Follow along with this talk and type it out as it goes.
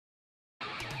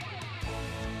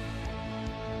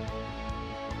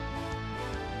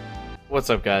What's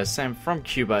up, guys? Sam from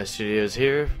Cubi Studios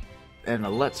here, and a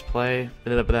Let's Play.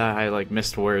 I like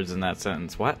missed words in that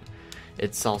sentence. What?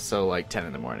 It's also like 10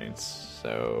 in the morning,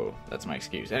 so that's my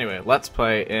excuse. Anyway, Let's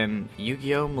Play in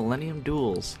Yu-Gi-Oh! Millennium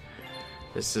Duels.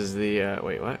 This is the,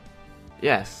 wait, what?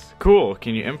 Yes, cool.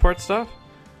 Can you import stuff?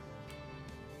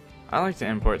 I like to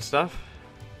import stuff.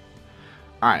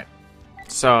 Alright.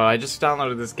 So, I just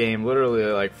downloaded this game literally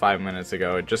like 5 minutes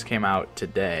ago. It just came out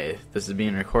today. This is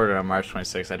being recorded on March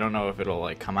 26th. I don't know if it'll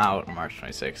like come out on March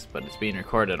 26th, but it's being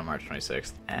recorded on March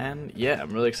 26th. And yeah,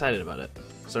 I'm really excited about it.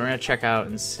 So we're gonna check out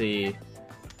and see.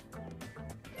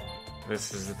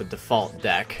 This is the default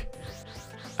deck.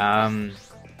 Alright,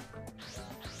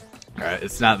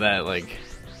 it's not that like,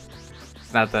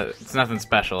 it's nothing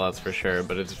special, that's for sure,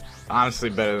 but it's honestly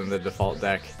better than the default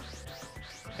deck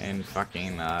in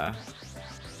fucking,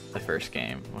 the first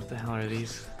game. What the hell are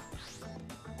these?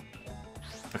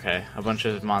 Okay, a bunch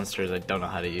of monsters I don't know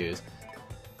how to use.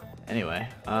 Anyway,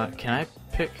 can I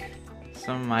pick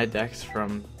some of my decks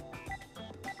from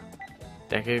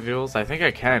Decade Duels? I think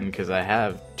I can, because I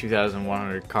have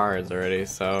 2,100 cards already,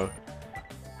 so...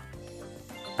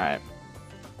 Alright.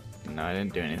 No, I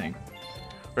didn't do anything.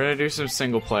 We're gonna do some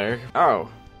single player. Oh!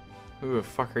 Who the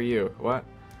fuck are you? What?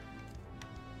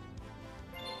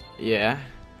 Yeah.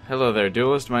 Hello there,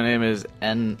 duelist. My name is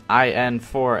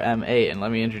IN4M8, and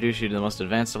let me introduce you to the most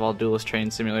advanced of all duelist training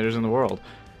simulators in the world.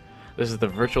 This is the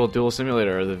Virtual Duel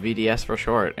Simulator, or the VDS for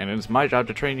short, and it is my job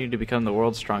to train you to become the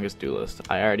world's strongest duelist.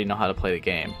 I already know how to play the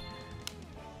game.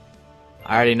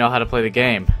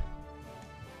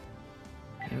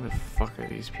 Who the fuck are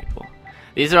these people?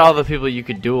 These are all the people you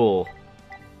could duel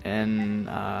in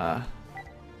the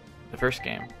first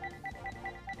game.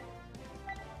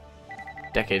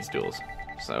 Decades Duels.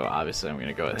 So obviously I'm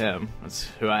gonna go with him. That's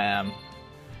who I am.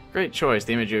 Great choice.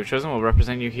 The image you have chosen will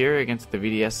represent you here against the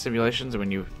VDS simulations when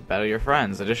you battle your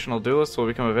friends. Additional duelists will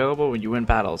become available when you win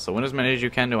battles, so win as many as you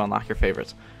can to unlock your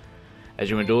favorites. As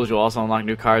you win duels, you'll also unlock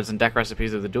new cards and deck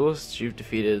recipes of the duelists you've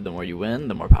defeated. The more you win,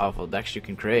 the more powerful decks you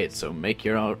can create, so make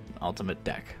your own ultimate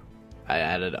deck. I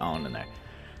added own in there.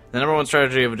 The number one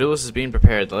strategy of a duelist is being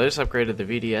prepared. The latest upgrade of the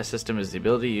VDS system is the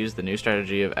ability to use the new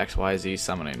strategy of XYZ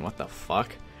summoning. What the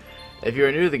fuck? If you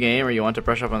are new to the game or you want to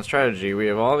brush up on strategy, we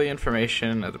have all the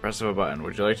information at the press of a button.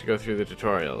 Would you like to go through the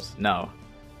tutorials? No.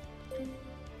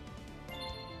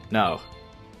 No.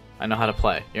 I know how to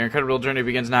play. Your incredible journey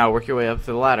begins now. Work your way up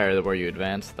the ladder. The more you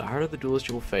advance, the harder the duelist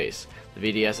you will face. The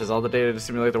VDS has all the data to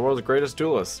simulate the world's greatest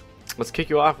duelists. Let's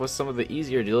kick you off with some of the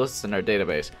easier duelists in our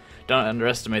database. Don't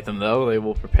underestimate them, though. They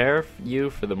will prepare you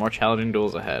for the more challenging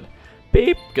duels ahead.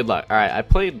 Beep! Good luck. Alright, I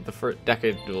played the first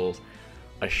Decade Duels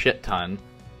a shit ton,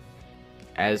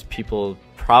 as people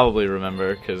probably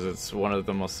remember, because it's one of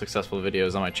the most successful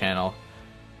videos on my channel.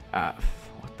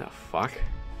 What the fuck?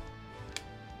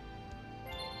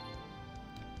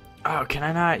 Oh, can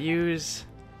I not use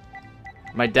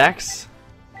my decks?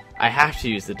 I have to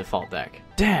use the default deck.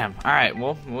 Damn! Alright,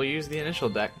 well, we'll use the initial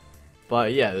deck.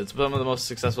 But yeah, it's one of the most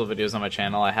successful videos on my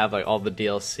channel. I have like all the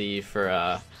DLC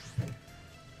for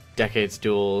Decades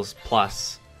Duels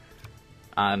Plus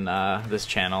on this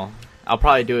channel. I'll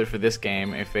probably do it for this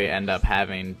game if they end up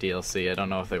having DLC. I don't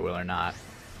know if they will or not.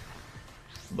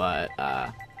 But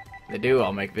they do,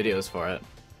 I'll make videos for it.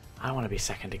 I want to be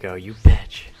second to go, you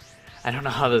bitch. I don't know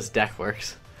how this deck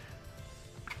works.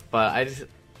 But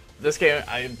this game,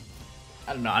 I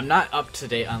don't know, I'm not up to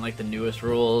date on like the newest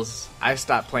rules. I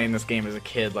stopped playing this game as a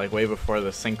kid, like way before the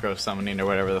synchro summoning or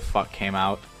whatever the fuck came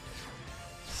out.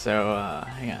 So,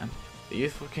 hang on. The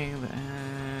Youthful King,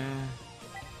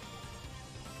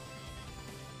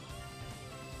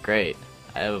 Great.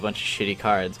 I have a bunch of shitty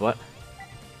cards. What?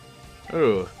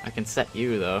 Ooh, I can set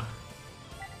you though,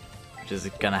 which is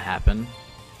gonna happen.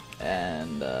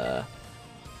 And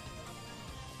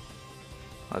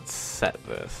let's set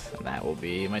this, and that will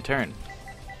be my turn.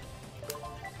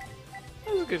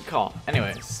 That was a good call.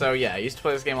 Anyway, so yeah, I used to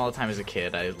play this game all the time as a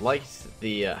kid. I liked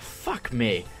the fuck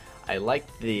me. I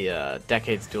liked the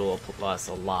Decades Duel Plus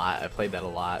a lot. I played that a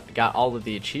lot. Got all of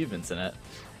the achievements in it.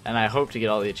 And I hope to get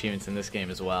all the achievements in this game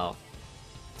as well.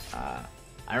 I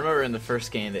remember in the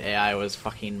first game the AI was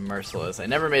fucking merciless. I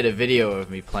never made a video of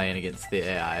me playing against the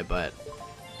AI, but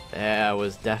the AI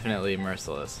was definitely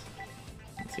merciless.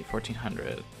 Let's see,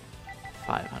 1400,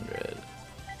 500,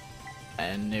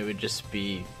 and it would just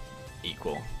be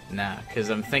equal. Nah, because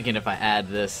I'm thinking if I add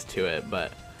this to it,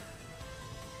 but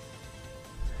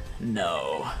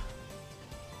no.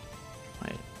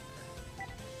 Wait.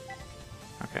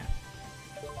 Okay.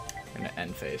 Gonna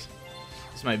end phase.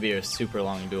 This might be a super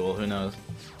long duel, who knows?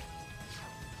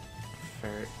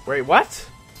 Wait, what?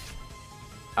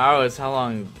 Oh, it's how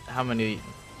long, how many,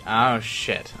 oh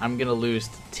shit. I'm gonna lose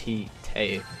to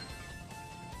Tèa?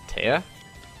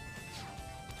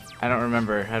 I don't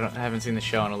remember, I haven't seen the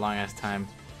show in a long ass time.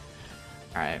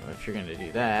 Alright, well, if you're gonna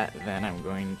do that, then I'm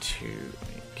going to,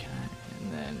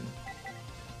 and then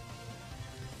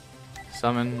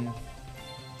summon,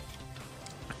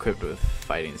 equipped with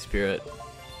fighting spirit,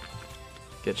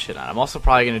 get shit on. I'm also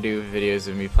probably gonna do videos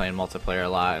of me playing multiplayer a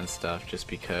lot and stuff, just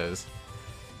because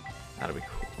that'll be cool.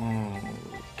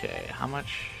 Okay, how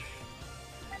much?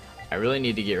 I really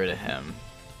need to get rid of him,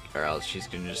 or else she's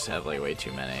gonna just have like way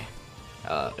too many.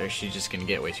 Or she's just gonna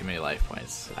get way too many life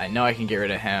points. I know I can get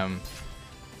rid of him.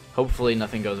 Hopefully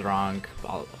nothing goes wrong.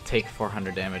 I'll take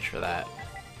 400 damage for that.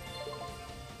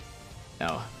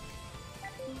 No.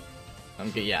 I'm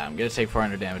gonna take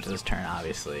 400 damage this turn,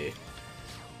 obviously.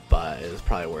 But it was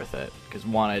probably worth it. Because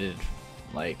one, I did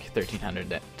like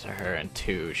 1300 to her, and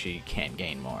two, she can't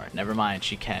gain more. Never mind,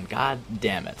 she can. God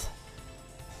damn it.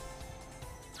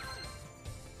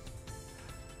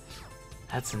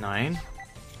 That's annoying.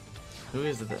 Who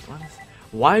is it?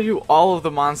 Why do all of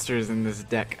the monsters in this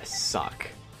deck suck?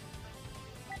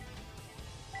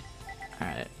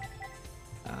 Alright.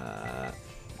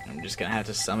 I'm just gonna have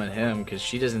to summon him because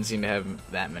she doesn't seem to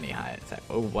have that many high attack.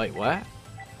 Oh, wait, what?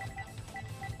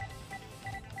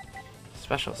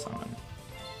 Special summon.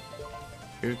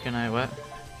 Who can I, what?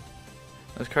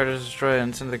 This card is destroyed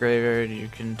and sent to the graveyard. You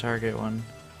can target one.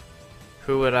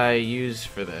 Who would I use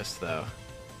for this, though?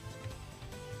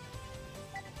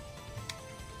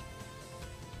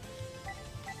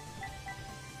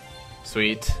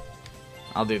 Sweet.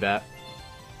 I'll do that.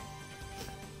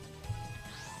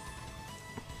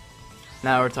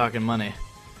 Now we're talking money.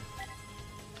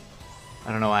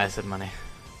 I don't know why I said money.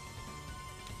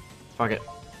 Fuck it.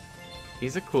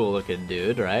 He's a cool looking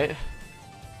dude, right?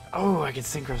 Oh, I can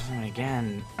synchro summon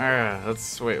again. Let's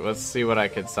see what I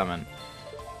could summon.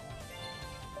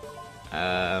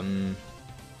 No.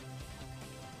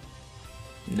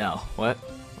 What?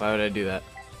 Why would I do that?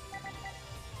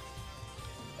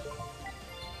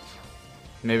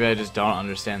 Maybe I just don't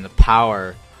understand the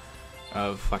power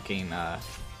of fucking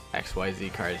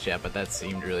XYZ cards yet, but that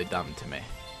seemed really dumb to me.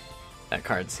 That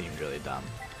card seemed really dumb.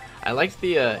 I liked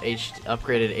the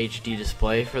upgraded HD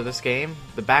display for this game.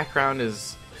 The background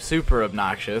is super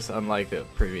obnoxious, unlike the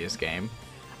previous game.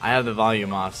 I have the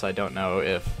volume off, so I don't know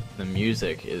if the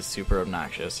music is super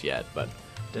obnoxious yet, but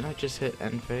didn't I just hit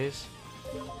end phase?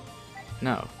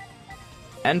 No.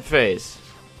 End phase!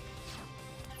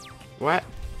 What?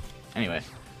 Anyway.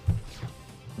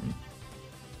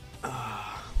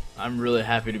 I'm really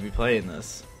happy to be playing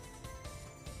this.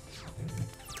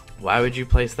 Why would you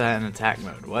place that in attack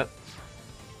mode? What?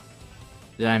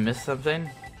 Did I miss something?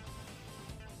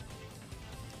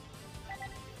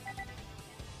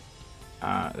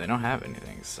 They don't have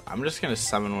anything. So I'm just gonna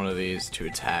summon one of these to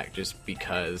attack just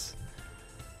because.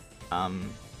 Why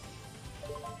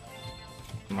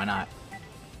not?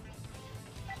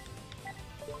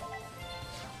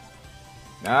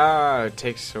 Ah, it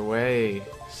takes away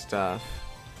stuff.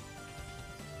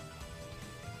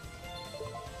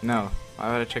 No,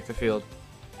 why would I check the field?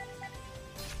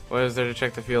 What is there to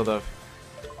check the field of?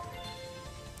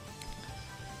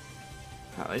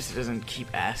 At least it doesn't keep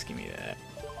asking me that.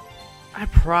 I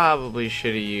probably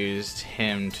should have used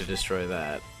him to destroy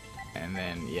that. And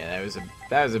then, yeah,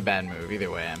 that was a bad move. Either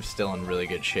way, I'm still in really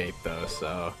good shape though,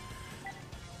 so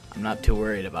I'm not too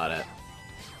worried about it.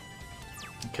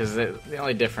 Because the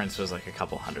only difference was like a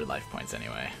couple hundred life points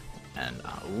anyway. And,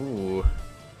 ooh.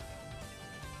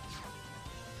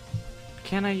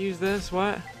 Can I use this?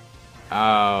 What?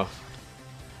 Oh.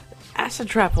 Acid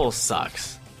Trap Hole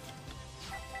sucks.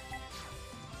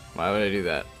 Why would I do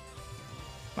that?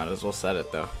 Might as well set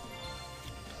it though.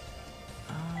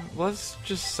 Let's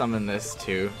just summon this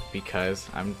too, because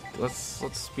let's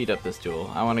speed up this duel.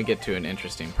 I want to get to an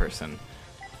interesting person.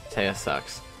 Tèa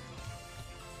sucks.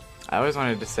 I always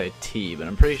wanted to say T, but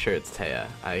I'm pretty sure it's Tèa.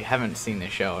 I haven't seen the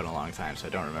show in a long time, so I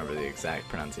don't remember the exact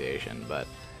pronunciation, but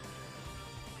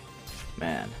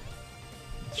man,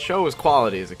 the show was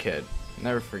quality as a kid.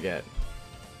 Never forget.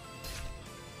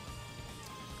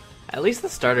 At least the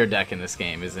starter deck in this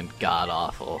game isn't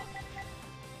god-awful.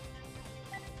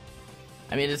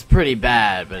 I mean, it's pretty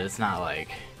bad, but it's not, like,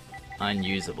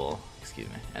 unusable. Excuse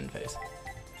me, end phase.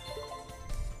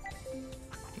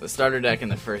 The starter deck in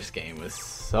the first game was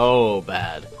so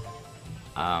bad.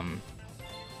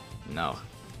 No.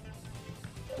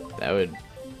 That would...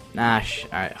 Nah,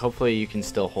 alright, hopefully you can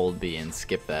still hold B and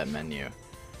skip that menu.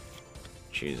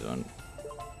 Choose one.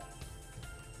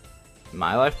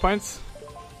 My life points?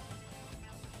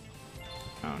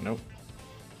 Oh, nope.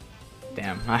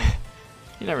 Damn,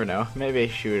 you never know. Maybe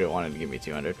she would have wanted to give me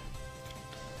 200.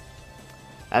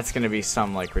 That's gonna be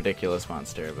some like ridiculous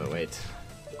monster, but wait.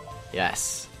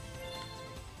 Yes.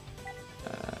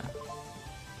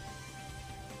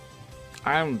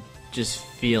 I'm just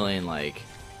feeling like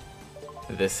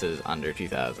this is under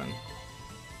 2,000.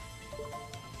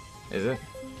 Is it?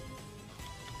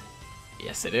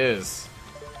 Yes, it is.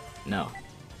 No.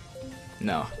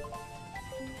 No.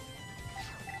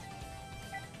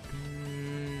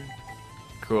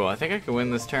 Cool. I think I can win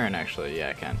this turn, actually. Yeah,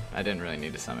 I can. I didn't really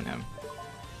need to summon him.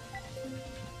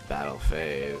 Battle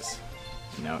phase.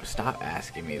 No, stop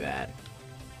asking me that.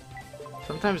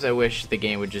 Sometimes I wish the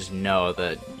game would just know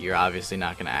that you're obviously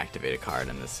not going to activate a card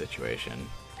in this situation.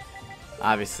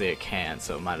 Obviously it can,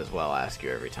 so it might as well ask you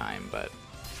every time, but...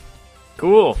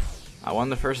 Cool! I won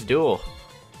the first duel.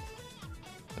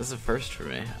 This is a first for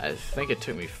me. I think it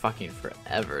took me fucking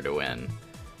forever to win.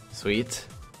 Sweet.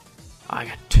 Oh, I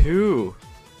got 2!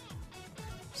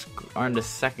 Earned a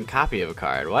second copy of a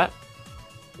card. What?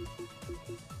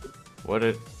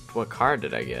 What card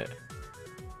did I get?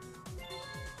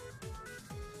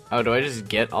 Oh, do I just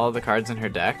get all the cards in her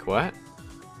deck? What?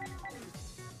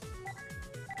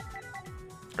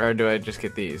 Or do I just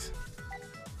get these?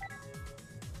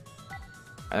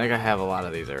 I think I have a lot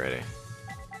of these already.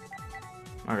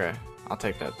 Okay, I'll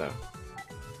take that though.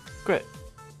 Quit.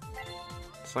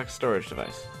 Select storage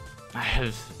device. I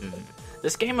have...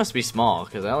 This game must be small,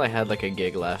 because I only had like a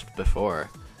gig left before.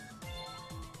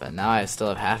 But now I still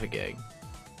have half a gig.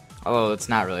 Although it's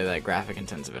not really that graphic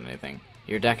intensive or anything.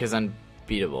 Your deck is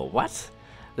unbeatable. What?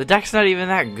 The deck's not even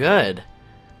that good.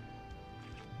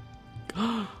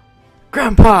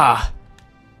 Grandpa!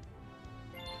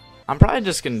 I'm probably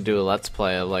just gonna do a let's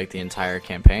play of like the entire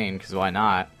campaign, because why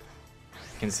not?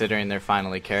 Considering they're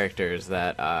finally characters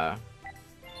that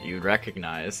you'd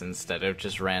recognize instead of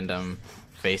just random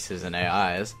faces and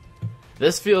AIs.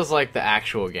 This feels like the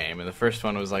actual game, and the first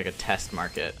one was like a test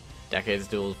market. Decades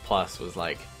Duels Plus was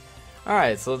like,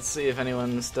 alright, so let's see if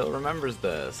anyone still remembers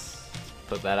this.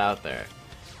 Put that out there.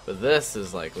 But this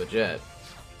is like legit.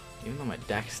 Even though my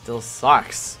deck still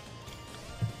sucks.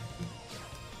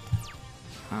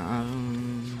 I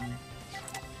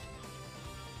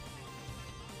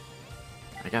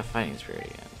got Fighting Spirit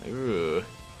again. Ooh.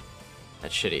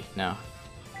 That's shitty. No.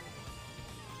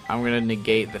 I'm gonna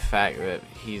negate the fact that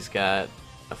he's got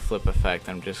a flip effect.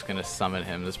 I'm just gonna summon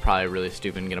him. This is probably really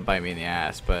stupid and gonna bite me in the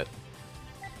ass, but...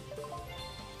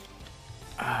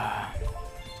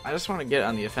 I just want to get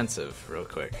on the offensive real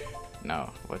quick.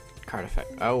 No. What card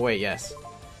effect? Oh, wait, yes.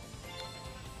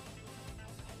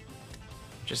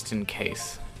 Just in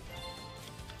case.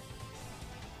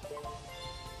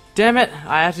 Damn it!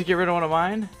 I have to get rid of one of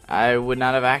mine? I would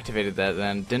not have activated that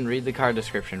then. Didn't read the card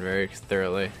description very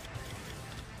thoroughly.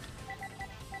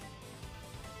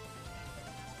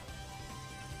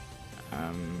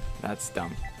 That's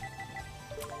dumb.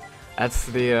 That's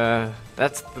the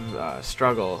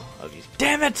struggle of using.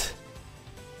 Damn it!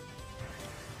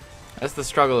 That's the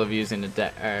struggle of using a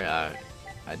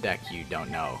deck you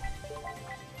don't know.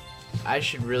 I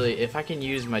should really, if I can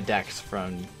use my decks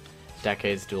from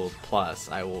Decades Duels Plus,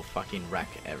 I will fucking wreck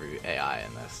every AI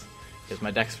in this. Because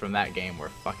my decks from that game were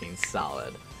fucking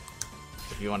solid.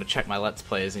 If you want to check my Let's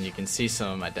Plays and you can see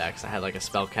some of my decks, I had like a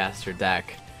Spellcaster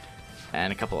deck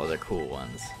and a couple other cool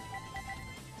ones.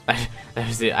 I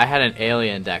had an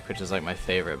Alien deck, which is like my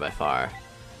favorite by far.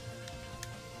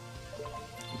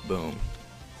 Boom.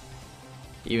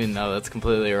 Even though that's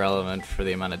completely irrelevant for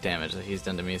the amount of damage that he's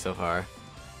done to me so far.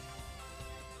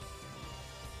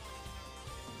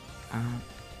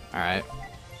 Alright.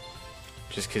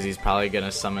 Just because he's probably going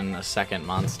to summon a second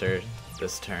monster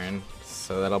this turn.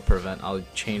 So that'll prevent... I'll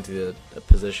change the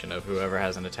position of whoever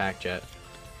hasn't attacked yet.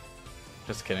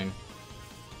 Just kidding.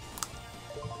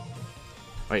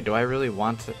 Wait, do I really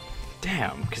want to...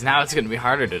 Damn, because now it's going to be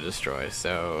harder to destroy.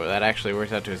 So that actually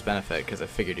worked out to his benefit, because I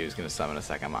figured he was going to summon a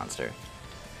second monster.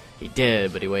 He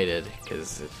did, but he waited,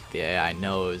 because the AI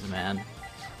knows, man.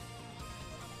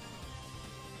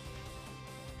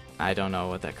 I don't know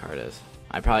what that card is.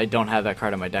 I probably don't have that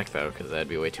card in my deck, though, because that'd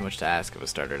be way too much to ask of a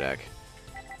starter deck.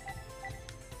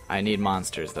 I need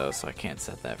monsters, though, so I can't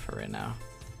set that for right now.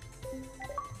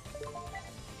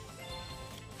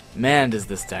 Man, does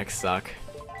this deck suck.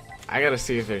 I gotta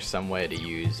see if there's some way to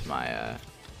use my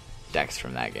decks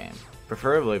from that game.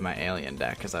 Preferably my Alien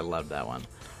deck, because I loved that one.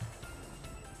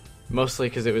 Mostly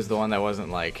because it was the one that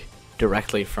wasn't, like,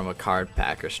 directly from a card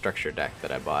pack or structure deck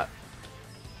that I bought.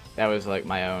 That was, like,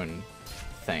 my own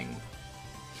thing.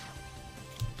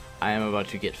 I am about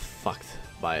to get fucked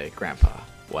by Grandpa.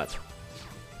 What?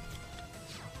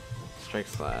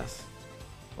 Strikes class.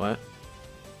 What?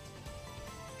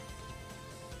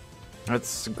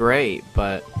 That's great,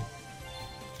 but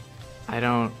I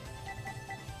don't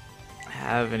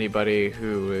have anybody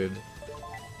who would...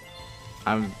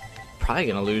 I'm probably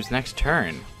gonna lose next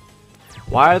turn.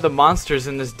 Why are the monsters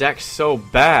in this deck so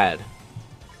bad?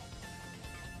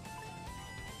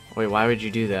 Wait, why would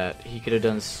you do that? He could have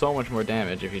done so much more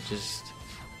damage if he just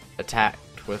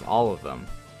attacked with all of them.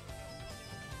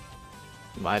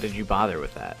 Why did you bother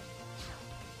with that?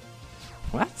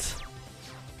 What?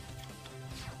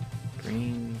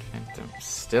 Green Phantom.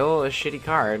 Still a shitty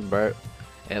card, but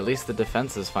at least the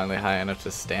defense is finally high enough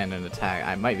to stand and attack.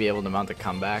 I might be able to mount a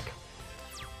comeback,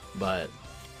 but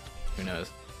who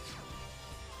knows.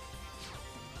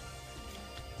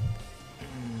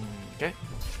 Okay.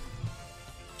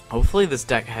 Hopefully this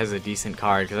deck has a decent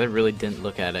card, because I really didn't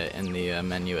look at it in the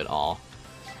menu at all.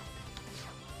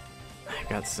 I've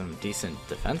got some decent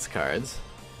defense cards,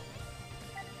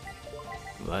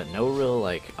 but no real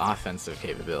like offensive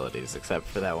capabilities, except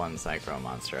for that one Synchro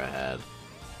monster I had.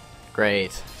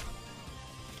 Great.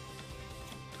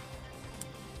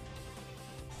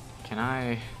 Can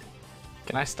I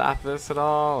stop this at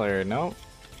all, or no?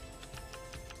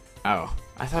 Oh,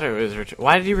 I thought it was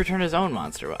why did he return his own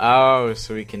monster? Oh,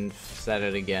 so we can set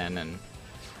it again and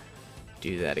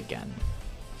do that again.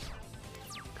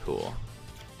 Cool.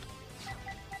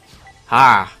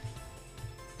 Ha!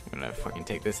 I'm gonna fucking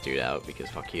take this dude out because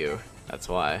fuck you. That's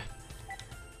why.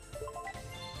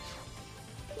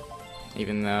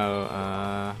 Even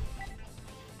though,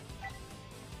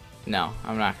 no,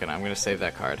 I'm not gonna. I'm gonna save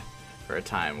that card for a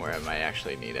time where I might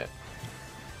actually need it.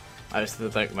 I just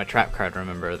like my trap card,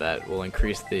 remember, that will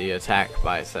increase the attack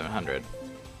by 700.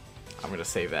 I'm gonna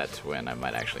save that to when I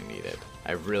might actually need it.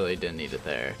 I really didn't need it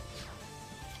there.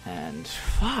 And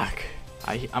fuck!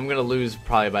 I'm gonna lose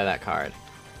probably by that card.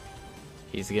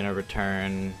 He's gonna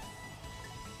return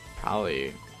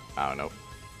probably, oh nope,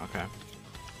 okay.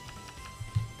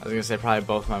 I was gonna say probably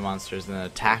both my monsters and then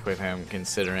attack with him,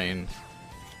 considering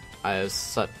I have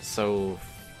so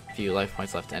few life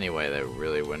points left anyway that it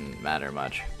really wouldn't matter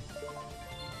much.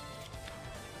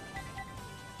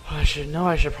 I should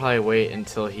probably wait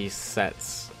until he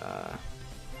sets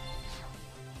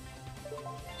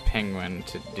Penguin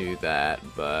to do that,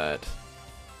 but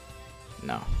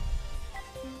no.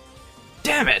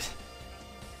 Damn it!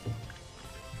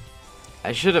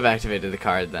 I should have activated the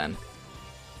card then.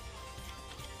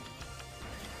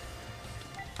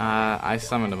 I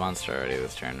summoned a monster already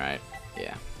this turn, right?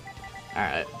 Yeah.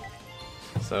 Alright.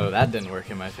 So that didn't work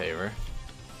in my favor.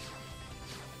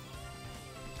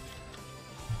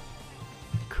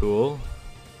 Cool.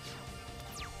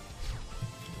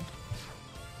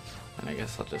 And I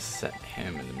guess I'll just set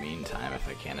him in the meantime if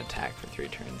I can't attack for 3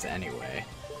 turns anyway.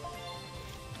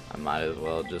 I might as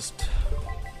well just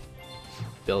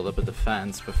build up a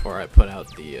defense before I put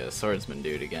out the swordsman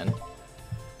dude again.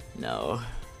 No.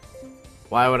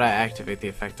 Why would I activate the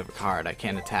effect of a card? I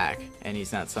can't attack, and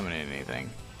he's not summoning anything.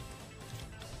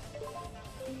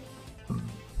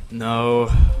 No.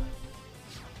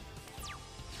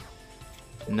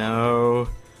 No.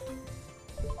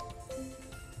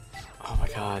 Oh my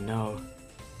god, no.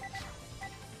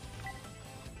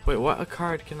 Wait, what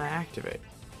card can I activate?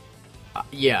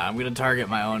 Yeah, I'm gonna target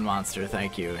my own monster,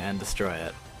 thank you, and destroy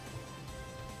it.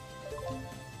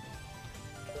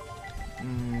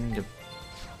 Yep.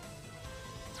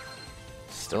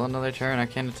 Still another turn, I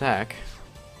can't attack.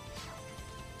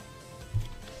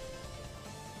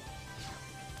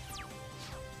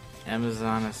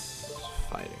 Amazoness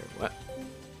Fighter, what?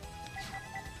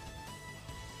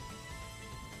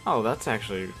 Oh, that's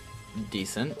actually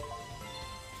decent.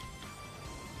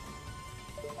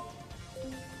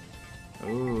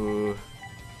 Ooh.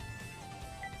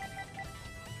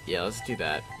 Yeah, let's do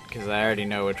that, because I already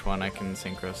know which one I can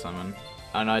synchro summon.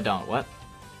 Oh no, I don't. What?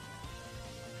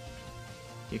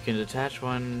 You can detach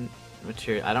one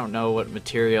material. I don't know what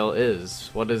material is.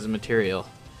 What is material?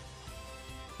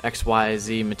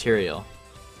 XYZ material.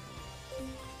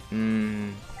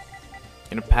 Gonna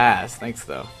pass. Thanks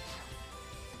though.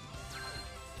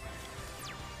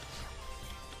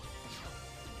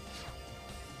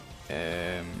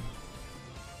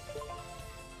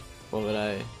 What would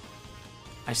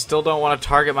I still don't want to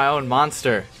target my own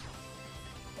monster.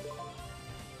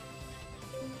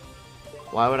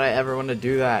 Why would I ever want to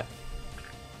do that?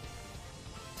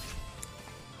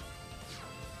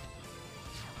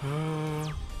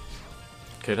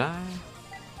 Could I?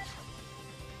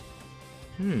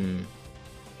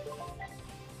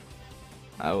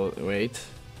 I will wait.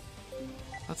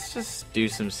 Let's just do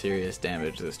some serious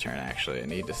damage this turn, actually. I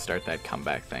need to start that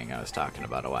comeback thing I was talking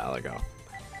about a while ago.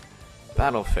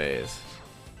 Battle phase.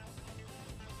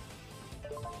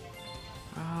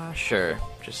 Sure.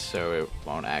 Just so it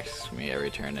won't ask me every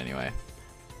turn anyway.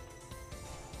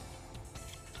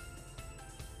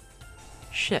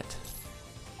 Shit.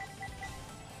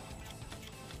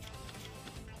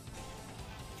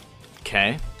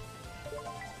 Okay.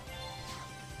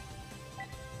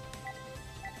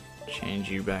 Change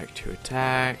you back to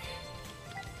attack.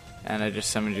 And I just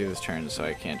summoned you this turn, so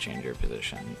I can't change your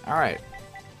position. Alright.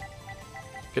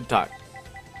 Good talk.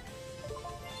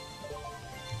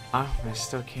 Oh, I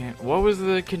still can't. What was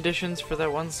the conditions for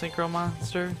that one synchro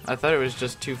monster? I thought it was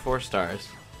just 2 4-stars.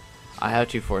 I have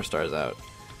 2 4-stars out.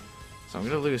 So I'm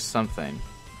gonna lose something.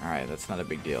 Alright, that's not a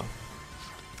big deal.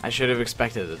 I should have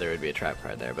expected that there would be a trap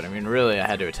card there, but I mean, really, I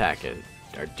had to attack it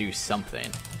or do something.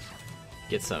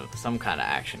 Get some kind of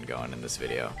action going in this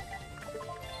video.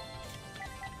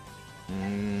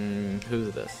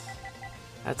 Who's this?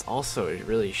 That's also a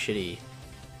really shitty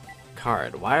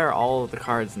card. Why are all of the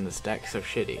cards in this deck so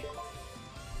shitty?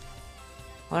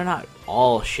 Well, they're not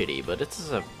all shitty, but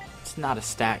it's not a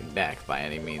stacked deck by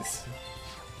any means.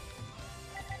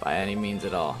 By any means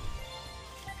at all.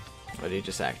 What did he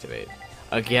just activate?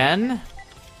 Again?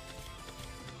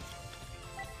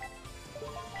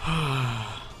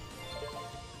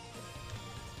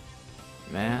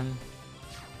 Man.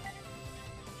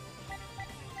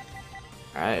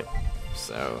 Alright,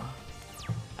 so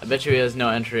I bet you he has no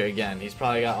entry again. He's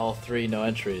probably got all 3 no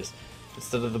entries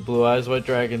instead of the Blue Eyes White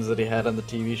Dragons that he had on the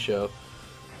TV show.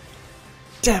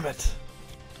 Damn it!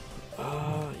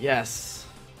 Yes.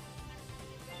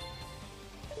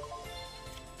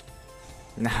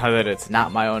 Now that it's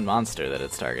not my own monster that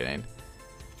it's targeting.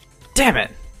 Damn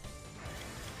it!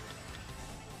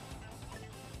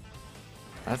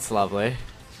 That's lovely.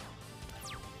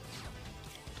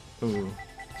 Ooh.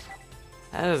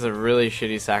 That is a really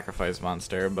shitty sacrifice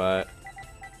monster, but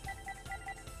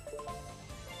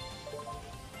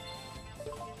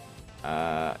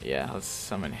yeah, let's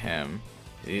summon him.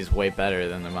 He's way better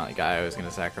than the guy I was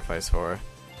gonna sacrifice for.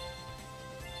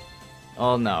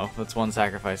 Oh no, that's 1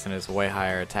 sacrifice and his way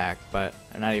higher attack, but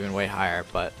or not even way higher,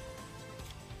 but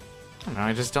I don't know,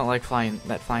 I just don't like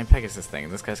that flying Pegasus thing.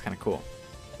 This guy's kinda cool.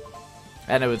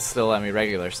 And it would still let me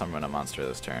regular summon a monster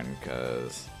this turn,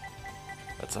 because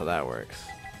that's how that works.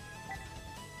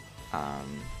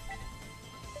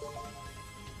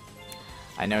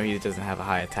 I know he doesn't have a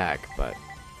high attack, but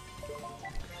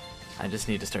I just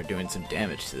need to start doing some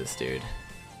damage to this dude.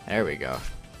 There we go.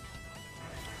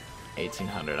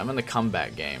 1800. I'm in the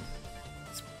comeback game.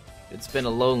 It's been a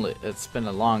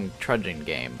long trudging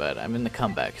game, but I'm in the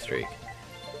comeback streak.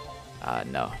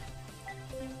 No.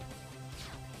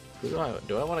 Do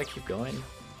I want to keep going?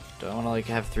 Do I want to like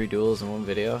have 3 duels in one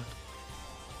video?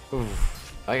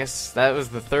 Oof. I guess that was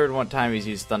the 3rd time he's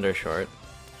used Thunder Short.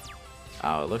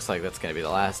 Oh, it looks like that's gonna be the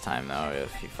last time though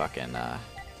if he fucking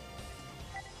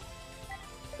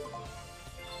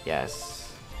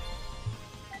yes.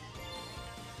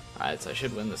 Alright, so I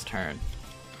should win this turn.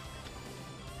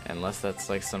 Unless that's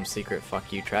like some secret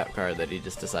fuck you trap card that he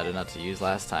just decided not to use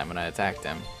last time when I attacked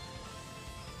him.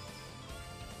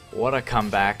 What a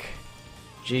comeback.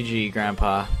 GG,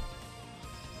 Grandpa.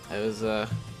 It was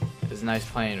nice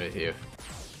playing with you.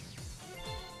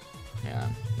 Yeah,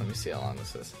 let me see how long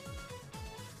this is.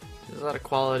 Is that a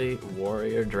quality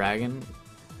warrior dragon?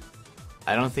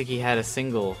 I don't think he had a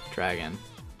single dragon.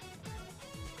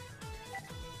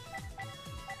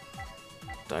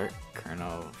 Dark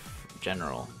Colonel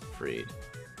General Freed.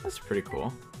 That's pretty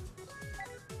cool.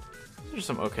 Those are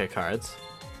some okay cards.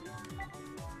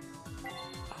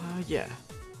 Yeah.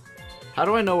 How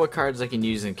do I know what cards I can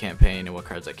use in campaign and what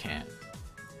cards I can't?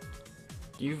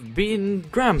 You've beaten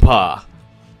Grandpa!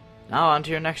 Now on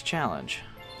to your next challenge.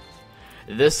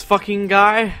 This fucking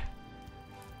guy?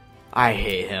 I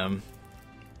hate him.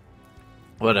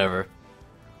 Whatever.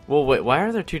 Well, wait, why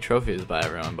are there 2 trophies by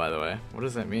everyone, by the way? What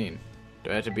does that mean?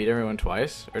 Do I have to beat everyone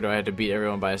twice? Or do I have to beat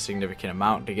everyone by a significant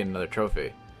amount to get another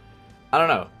trophy? I don't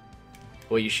know.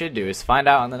 What you should do is find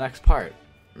out on the next part.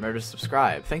 Remember to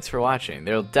subscribe. Thanks for watching.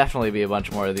 There'll definitely be a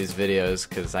bunch more of these videos,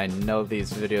 because I know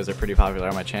these videos are pretty popular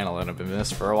on my channel and have been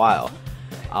missed for a while.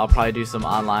 I'll probably do some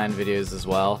online videos as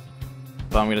well,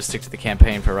 but I'm going to stick to the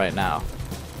campaign for right now.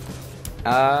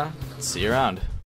 See you around.